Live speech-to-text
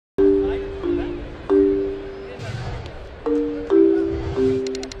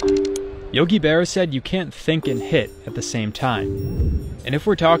Yogi Berra said you can't think and hit at the same time. And if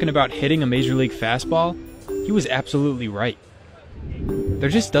we're talking about hitting a major league fastball, he was absolutely right. There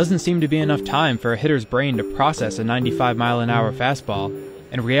just doesn't seem to be enough time for a hitter's brain to process a 95-mile-an-hour fastball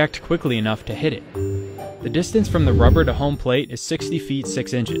and react quickly enough to hit it. The distance from the rubber to home plate is 60 feet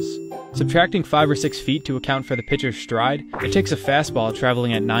 6 inches. Subtracting 5 or 6 feet to account for the pitcher's stride, it takes a fastball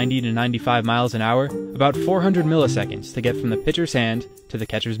traveling at 90 to 95 miles an hour about 400 milliseconds to get from the pitcher's hand to the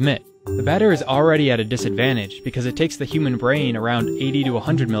catcher's mitt. The batter is already at a disadvantage because it takes the human brain around 80 to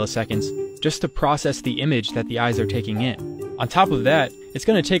 100 milliseconds just to process the image that the eyes are taking in. On top of that, it's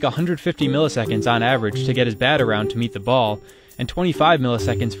going to take 150 milliseconds on average to get his bat around to meet the ball, and 25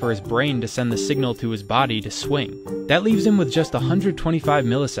 milliseconds for his brain to send the signal to his body to swing. That leaves him with just 125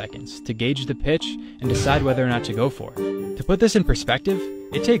 milliseconds to gauge the pitch and decide whether or not to go for it. To put this in perspective,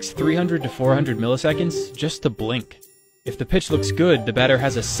 it takes 300 to 400 milliseconds just to blink. If the pitch looks good, the batter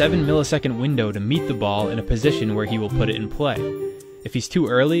has a 7 millisecond window to meet the ball in a position where he will put it in play. If he's too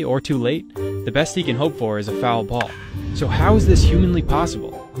early or too late, the best he can hope for is a foul ball. So how is this humanly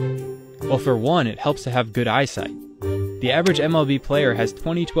possible? Well, for one, it helps to have good eyesight. The average MLB player has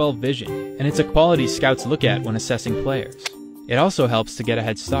 20/12 vision, and it's a quality scouts look at when assessing players. It also helps to get a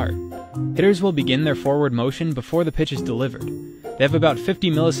head start. Hitters will begin their forward motion before the pitch is delivered. They have about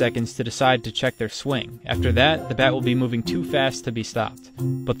 50 milliseconds to decide to check their swing. After that, the bat will be moving too fast to be stopped.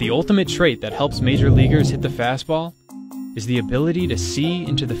 But the ultimate trait that helps major leaguers hit the fastball is the ability to see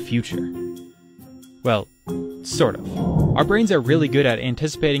into the future. Well, sort of. Our brains are really good at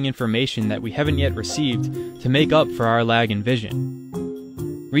anticipating information that we haven't yet received to make up for our lag in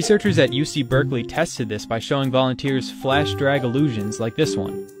vision. Researchers at UC Berkeley tested this by showing volunteers flash drag illusions like this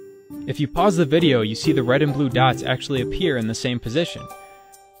one. If you pause the video, you see the red and blue dots actually appear in the same position.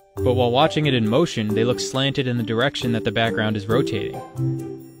 But while watching it in motion, they look slanted in the direction that the background is rotating.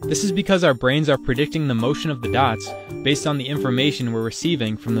 This is because our brains are predicting the motion of the dots based on the information we're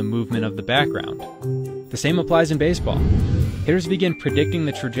receiving from the movement of the background. The same applies in baseball. Hitters begin predicting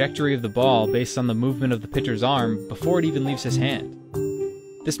the trajectory of the ball based on the movement of the pitcher's arm before it even leaves his hand.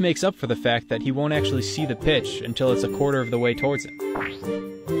 This makes up for the fact that he won't actually see the pitch until it's a quarter of the way towards him.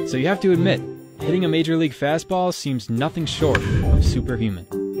 So you have to admit, hitting a major league fastball seems nothing short of superhuman.